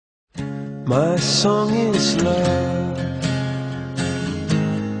My song is love.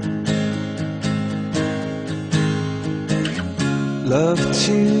 Love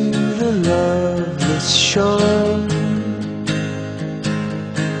to the loveless shore,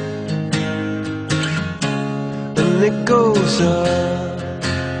 and it goes up.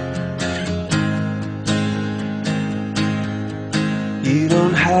 You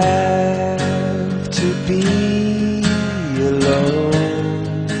don't have to be alone.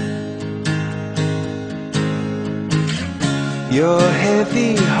 Your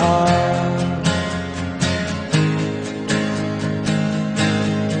heavy heart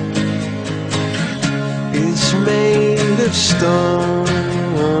is made of stone,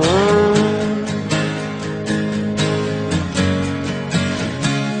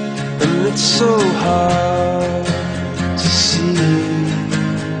 and it's so hard to see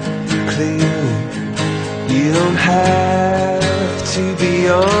clearly. You don't have to be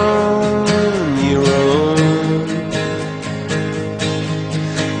on your own.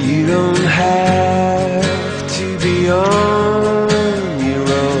 You don't have to be on your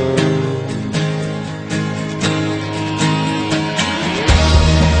own.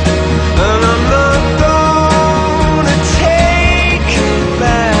 And I'm not gonna take it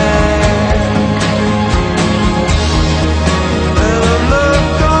back, and I'm not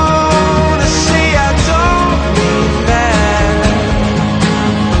gonna say I don't mean that.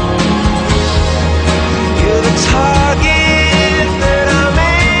 You're the target that I'm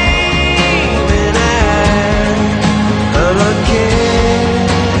aiming at, and I get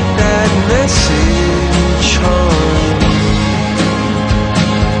that message home.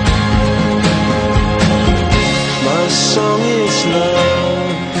 My song is love.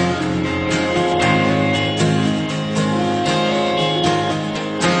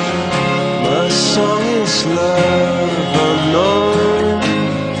 My song is love unknown,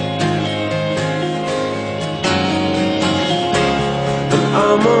 and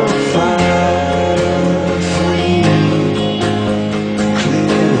I'm on